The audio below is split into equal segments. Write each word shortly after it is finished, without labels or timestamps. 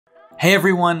Hey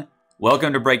everyone,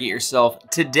 welcome to Break It Yourself.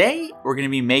 Today, we're gonna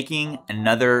be making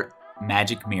another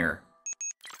magic mirror.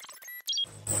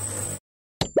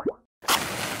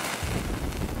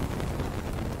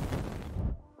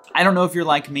 I don't know if you're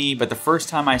like me, but the first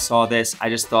time I saw this, I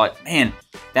just thought, man,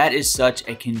 that is such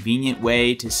a convenient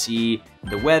way to see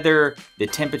the weather, the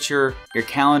temperature, your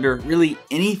calendar, really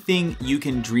anything you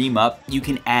can dream up, you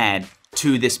can add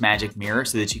to this magic mirror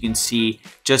so that you can see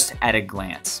just at a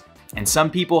glance. And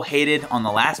some people hated on the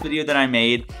last video that I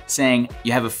made saying,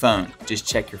 you have a phone, just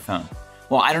check your phone.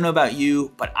 Well, I don't know about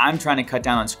you, but I'm trying to cut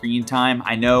down on screen time.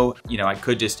 I know, I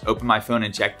could just open my phone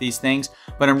and check these things,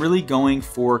 but I'm really going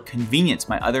for convenience.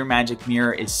 My other magic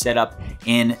mirror is set up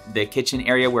in the kitchen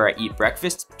area where I eat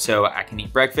breakfast. So I can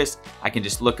eat breakfast, I can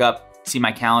just look up, see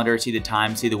my calendar, see the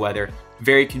time, see the weather.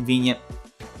 Very convenient.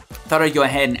 Thought I'd go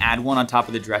ahead and add one on top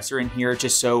of the dresser in here,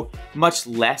 just so much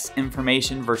less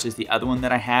information versus the other one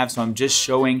that I have. So I'm just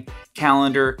showing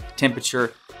calendar,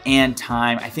 temperature, and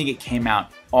time. I think it came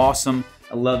out awesome.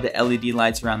 I love the LED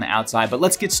lights around the outside, but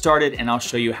let's get started and I'll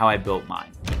show you how I built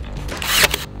mine.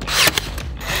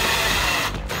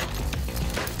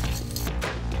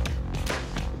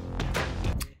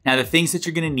 Now the things that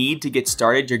you're gonna need to get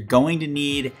started, you're going to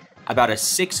need about a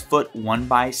 6-foot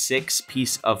 1x6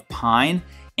 piece of pine.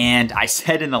 And I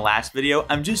said in the last video,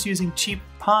 I'm just using cheap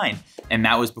pine. And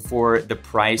that was before the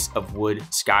price of wood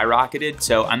skyrocketed.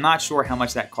 So I'm not sure how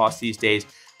much that costs these days,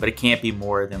 but it can't be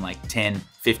more than like 10,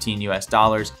 15 US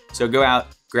dollars. So go out,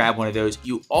 grab one of those.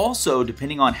 You also,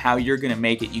 depending on how you're gonna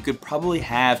make it, you could probably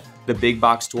have the big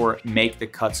box store make the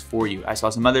cuts for you. I saw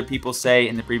some other people say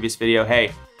in the previous video,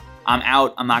 hey, I'm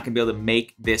out, I'm not gonna be able to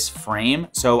make this frame.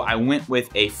 So I went with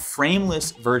a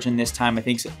frameless version this time. I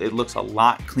think it looks a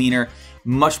lot cleaner,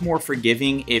 much more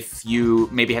forgiving if you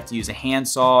maybe have to use a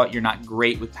handsaw, you're not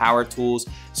great with power tools,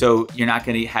 so you're not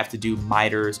gonna have to do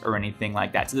miters or anything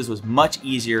like that. So this was much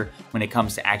easier when it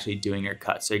comes to actually doing your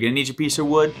cuts. So you're gonna need your piece of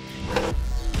wood.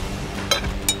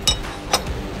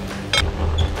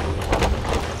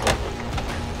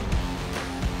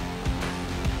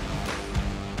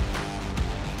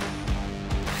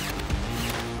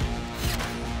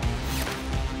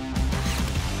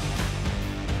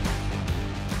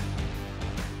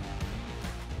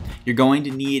 You're going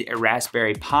to need a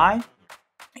Raspberry Pi.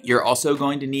 You're also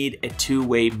going to need a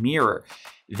two-way mirror.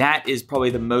 That is probably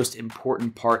the most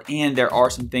important part, and there are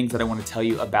some things that I want to tell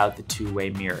you about the two-way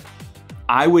mirror.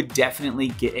 I would definitely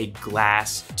get a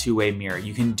glass two-way mirror.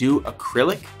 You can do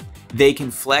acrylic. They can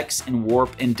flex and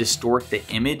warp and distort the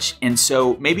image, and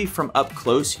so maybe from up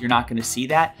close, you're not going to see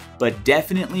that, but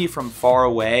definitely from far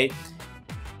away,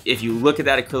 if you look at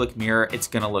that acrylic mirror, it's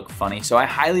gonna look funny. So I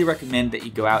highly recommend that you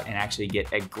go out and actually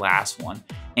get a glass one.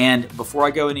 And before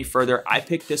I go any further, I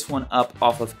picked this one up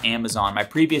off of Amazon. My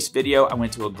previous video, I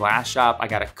went to a glass shop. I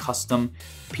got a custom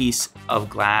piece of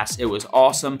glass. It was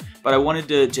awesome, but I wanted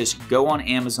to just go on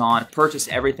Amazon, purchase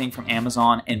everything from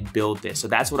Amazon and build this. So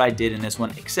that's what I did in this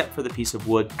one, except for the piece of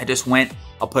wood. I just went,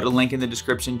 I'll put a link in the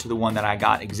description to the one that I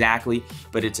got exactly,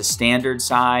 but it's a standard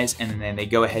size and then they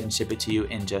go ahead and ship it to you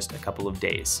in just a couple of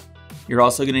days. You're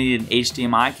also gonna need an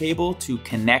HDMI cable to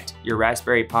connect your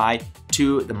Raspberry Pi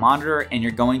to the monitor, and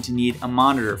you're going to need a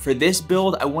monitor. For this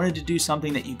build, I wanted to do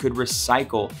something that you could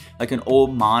recycle, like an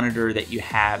old monitor that you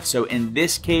have. So in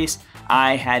this case,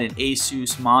 I had an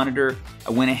Asus monitor.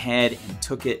 I went ahead and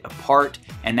took it apart,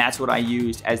 and that's what I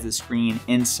used as the screen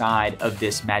inside of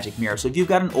this magic mirror. So if you've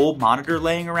got an old monitor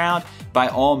laying around, by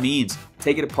all means,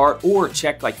 take it apart or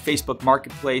check like Facebook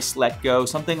Marketplace, Let Go,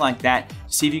 something like that.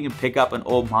 See if you can pick up an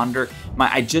old monitor.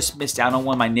 I just missed out on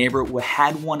one. My neighbor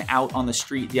had one out on the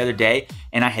street the other day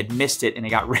and I had missed it and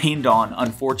it got rained on,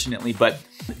 unfortunately. But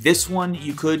this one,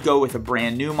 you could go with a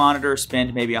brand new monitor,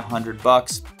 spend maybe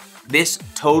 $100. This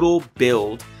total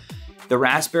build, the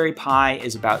Raspberry Pi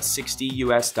is about 60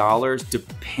 US dollars,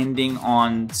 depending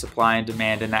on supply and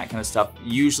demand and that kind of stuff,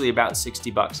 usually about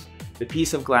 60 bucks. The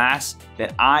piece of glass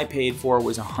that I paid for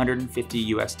was 150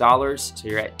 US dollars, so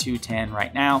you're at 210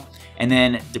 right now. And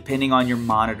then depending on your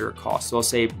monitor cost, so I'll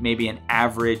say maybe an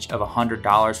average of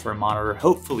 $100 for a monitor,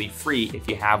 hopefully free if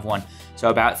you have one. So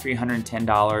about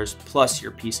 $310 plus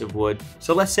your piece of wood.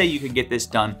 So let's say you could get this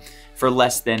done for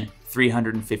less than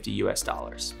 350 US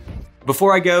dollars.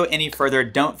 Before I go any further,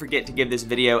 don't forget to give this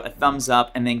video a thumbs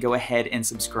up and then go ahead and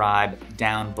subscribe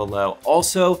down below.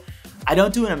 Also, I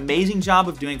don't do an amazing job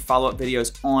of doing follow-up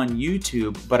videos on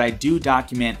YouTube, but I do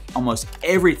document almost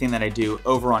everything that I do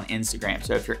over on Instagram.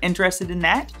 So if you're interested in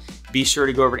that, be sure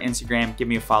to go over to Instagram, give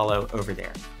me a follow over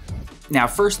there. Now,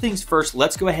 first things first,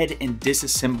 let's go ahead and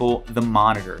disassemble the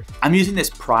monitor. I'm using this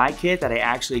pry kit that I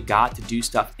actually got to do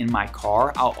stuff in my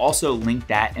car. I'll also link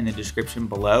that in the description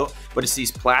below, but it's these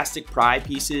plastic pry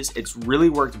pieces. It's really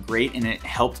worked great and it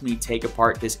helped me take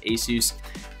apart this Asus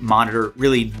monitor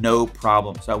really no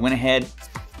problem. So I went ahead,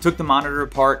 took the monitor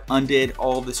apart, undid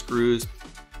all the screws,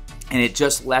 and it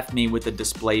just left me with the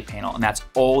display panel, and that's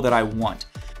all that I want.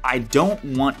 I don't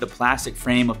want the plastic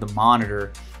frame of the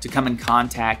monitor to come in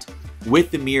contact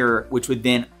with the mirror, which would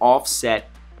then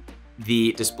offset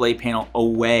the display panel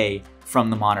away from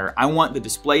the monitor. I want the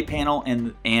display panel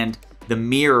and the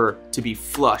mirror to be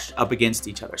flush up against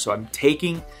each other. So I'm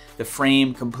taking the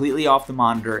frame completely off the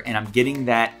monitor and I'm getting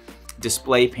that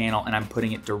display panel and I'm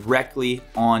putting it directly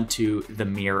onto the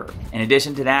mirror. In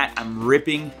addition to that, I'm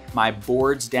ripping my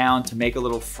boards down to make a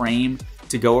little frame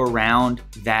to go around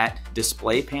that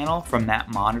display panel from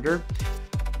that monitor.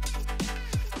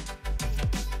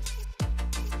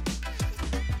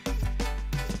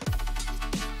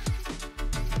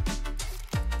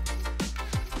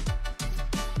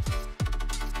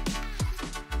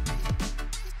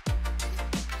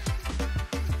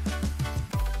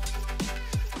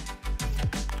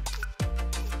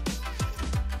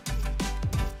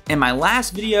 In my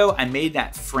last video, I made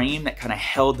that frame that kind of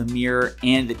held the mirror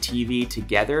and the TV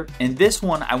together. And this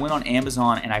one, I went on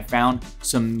Amazon and I found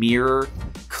some mirror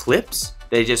clips.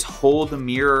 They just hold the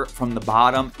mirror from the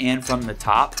bottom and from the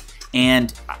top.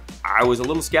 And I was a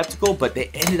little skeptical, but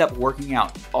they ended up working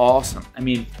out awesome. I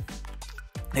mean,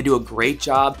 they do a great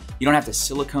job. You don't have to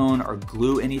silicone or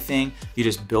glue anything. You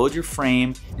just build your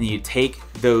frame and you take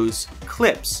those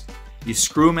clips, you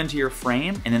screw them into your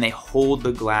frame, and then they hold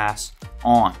the glass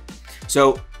on.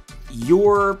 So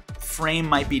your frame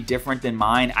might be different than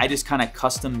mine. I just kind of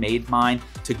custom made mine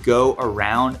to go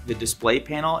around the display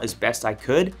panel as best I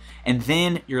could. And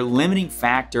then your limiting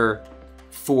factor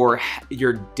for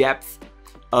your depth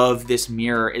of this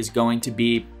mirror is going to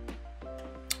be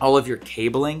all of your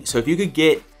cabling. So if you could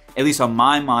get, at least on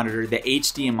my monitor, the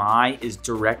HDMI is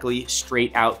directly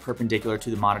straight out perpendicular to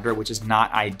the monitor, which is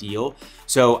not ideal.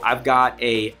 So I've got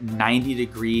a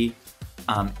 90-degree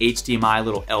HDMI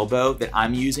little elbow that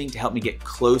I'm using to help me get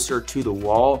closer to the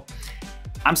wall.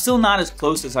 I'm still not as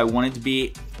close as I wanted to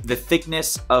be. The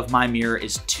thickness of my mirror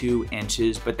is 2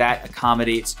 inches, but that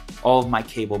accommodates all of my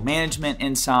cable management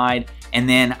inside. And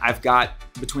then I've got,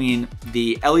 between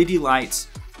the LED lights,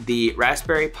 the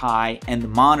Raspberry Pi, and the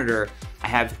monitor, I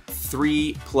have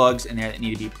 3 plugs in there that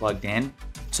need to be plugged in.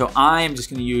 So I am just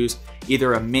gonna use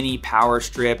either a mini power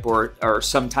strip or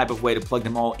some type of way to plug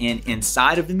them all in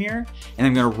inside of the mirror. And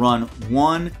I'm gonna run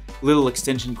one little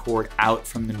extension cord out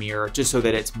from the mirror just so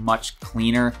that it's much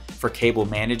cleaner for cable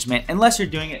management. Unless you're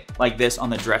doing it like this on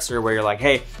the dresser where you're like,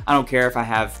 hey, I don't care if I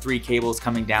have 3 cables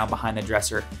coming down behind the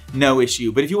dresser, no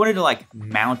issue. But if you wanted to like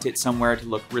mount it somewhere to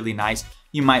look really nice,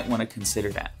 you might wanna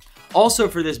consider that. Also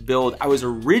for this build, I was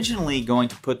originally going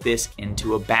to put this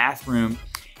into a bathroom,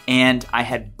 and I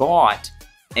had bought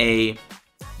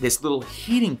this little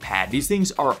heating pad. These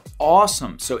things are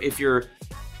awesome. So if your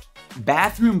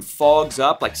bathroom fogs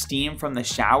up, like steam from the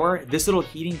shower, this little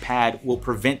heating pad will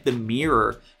prevent the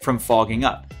mirror from fogging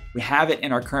up. We have it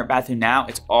in our current bathroom now.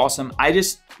 It's awesome. I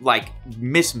just like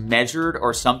mismeasured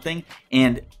or something,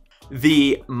 and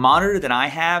the monitor that I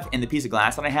have and the piece of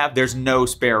glass that I have, there's no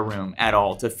spare room at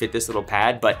all to fit this little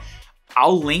pad, but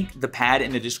I'll link the pad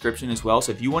in the description as well.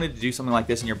 So if you wanted to do something like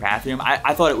this in your bathroom,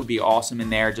 I thought it would be awesome in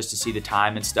there just to see the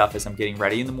time and stuff as I'm getting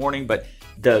ready in the morning, but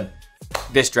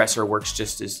this dresser works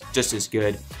just as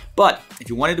good. But if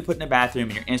you wanted to put in a bathroom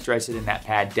and you're interested in that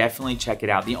pad, definitely check it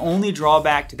out. The only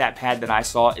drawback to that pad that I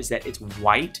saw is that it's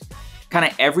white. Kind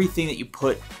of everything that you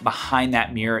put behind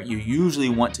that mirror, you usually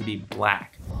want to be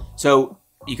black. So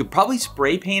you could probably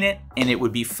spray paint it and it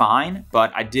would be fine,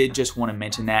 but I did just want to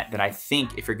mention that I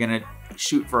think if you're gonna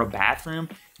shoot for a bathroom,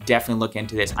 definitely look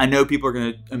into this. I know people are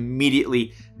gonna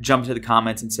immediately jump to the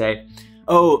comments and say,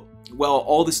 oh, well,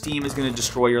 all the steam is gonna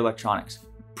destroy your electronics.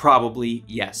 Probably,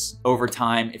 yes. Over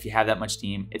time, if you have that much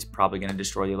steam, it's probably gonna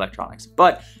destroy the electronics.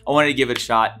 But I wanted to give it a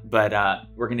shot, but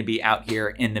we're gonna be out here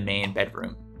in the main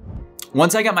bedroom.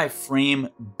 Once I got my frame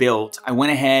built, I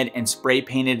went ahead and spray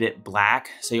painted it black.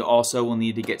 So you also will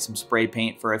need to get some spray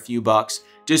paint for a few bucks,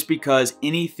 just because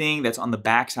anything that's on the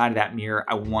back side of that mirror,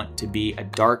 I want to be a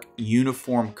dark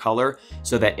uniform color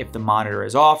so that if the monitor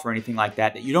is off or anything like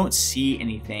that, that you don't see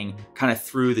anything kind of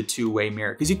through the two-way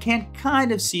mirror, because you can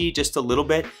kind of see just a little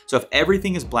bit. So if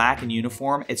everything is black and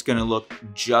uniform, it's gonna look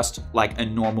just like a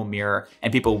normal mirror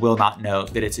and people will not know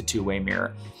that it's a two-way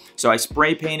mirror. So I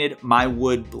spray painted my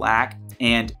wood black,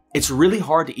 and it's really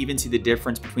hard to even see the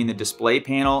difference between the display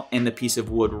panel and the piece of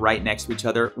wood right next to each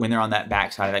other when they're on that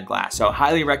back side of the glass. So I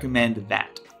highly recommend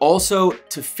that. Also,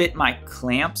 to fit my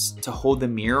clamps to hold the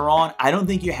mirror on, I don't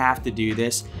think you have to do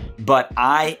this, but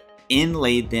I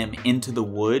inlaid them into the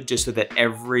wood just so that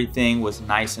everything was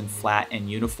nice and flat and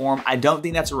uniform. I don't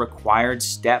think that's a required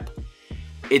step.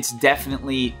 It's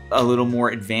definitely a little more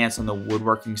advanced on the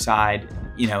woodworking side.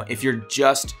 You know, if you're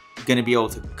just gonna be able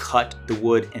to cut the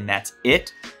wood and that's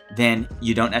it, then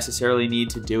you don't necessarily need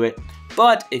to do it.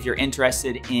 But if you're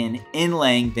interested in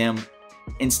inlaying them,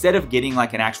 instead of getting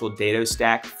like an actual dado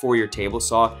stack for your table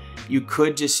saw, you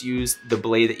could just use the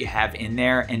blade that you have in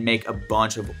there and make a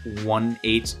bunch of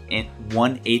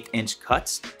 1/8 inch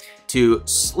cuts to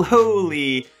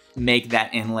slowly make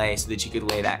that inlay so that you could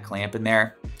lay that clamp in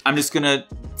there. I'm just gonna,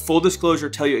 full disclosure,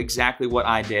 tell you exactly what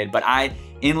I did, but I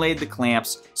inlaid the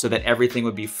clamps so that everything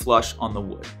would be flush on the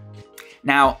wood.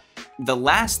 Now, the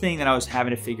last thing that I was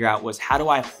having to figure out was, how do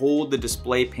I hold the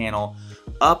display panel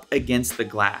up against the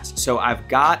glass? So I've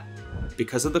got,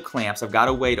 because of the clamps, I've got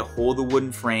a way to hold the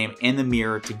wooden frame and the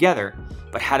mirror together,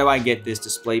 but how do I get this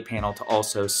display panel to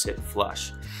also sit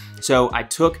flush? So I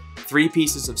took 3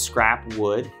 pieces of scrap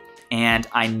wood and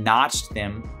I notched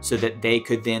them so that they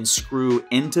could then screw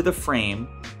into the frame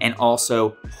and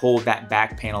also hold that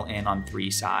back panel in on 3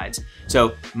 sides.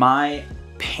 So my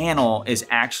panel is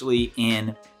actually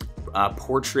in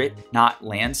portrait, not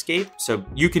landscape. So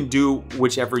you can do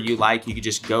whichever you like. You could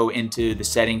just go into the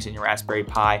settings in your Raspberry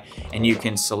Pi and you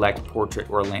can select portrait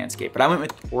or landscape. But I went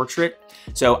with portrait.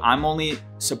 So I'm only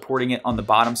supporting it on the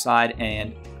bottom side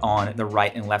and on the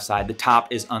right and left side. The top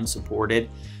is unsupported.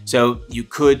 So you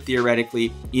could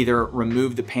theoretically either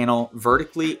remove the panel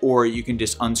vertically, or you can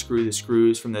just unscrew the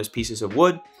screws from those pieces of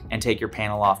wood and take your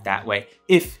panel off that way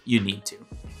if you need to.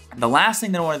 The last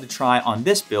thing that I wanted to try on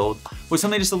this build was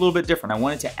something just a little bit different. I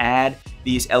wanted to add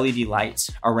these LED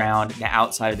lights around the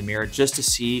outside of the mirror just to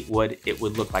see what it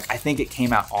would look like. I think it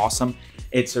came out awesome.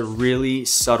 It's a really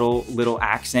subtle little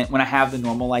accent. When I have the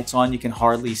normal lights on, you can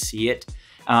hardly see it.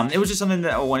 It was just something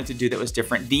that I wanted to do that was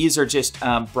different. These are just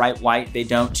bright white. They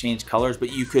don't change colors,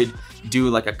 but you could do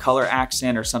like a color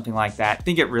accent or something like that. I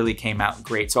think it really came out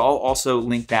great. So I'll also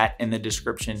link that in the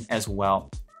description as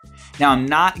well. Now, I'm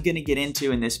not gonna get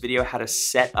into in this video how to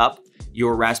set up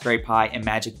your Raspberry Pi and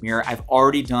Magic Mirror. I've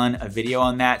already done a video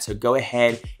on that, so go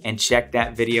ahead and check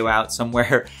that video out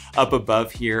somewhere up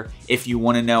above here if you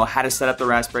wanna know how to set up the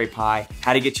Raspberry Pi,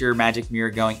 how to get your Magic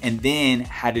Mirror going, and then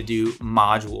how to do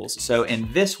modules. So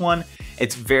in this one,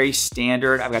 it's very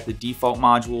standard. I've got the default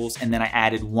modules, and then I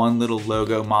added one little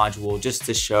logo module just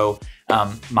to show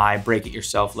my Break It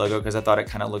Yourself logo, because I thought it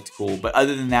kind of looked cool. But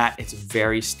other than that, it's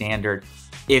very standard.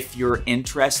 If you're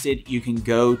interested, you can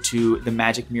go to the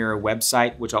Magic Mirror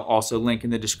website, which I'll also link in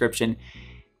the description.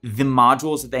 The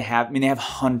modules that they have, I mean, they have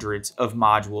hundreds of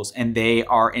modules and they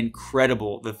are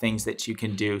incredible, the things that you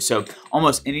can do. So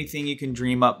almost anything you can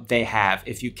dream up, they have.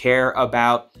 If you care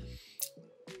about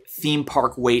theme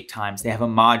park wait times, they have a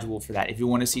module for that. If you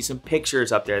want to see some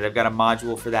pictures up there, they've got a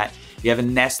module for that. If you have a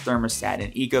Nest thermostat,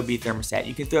 an Ecobee thermostat,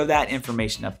 you can throw that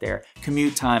information up there.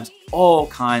 Commute times, all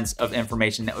kinds of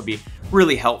information that would be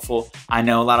really helpful. I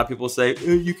know a lot of people say,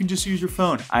 you can just use your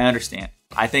phone. I understand.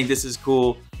 I think this is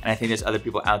cool, and I think there's other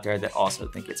people out there that also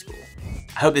think it's cool.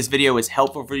 I hope this video was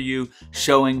helpful for you,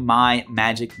 showing my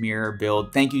Magic Mirror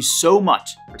build. Thank you so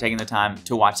much for taking the time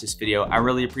to watch this video. I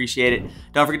really appreciate it.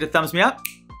 Don't forget to thumbs me up,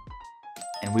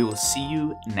 and we will see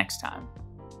you next time.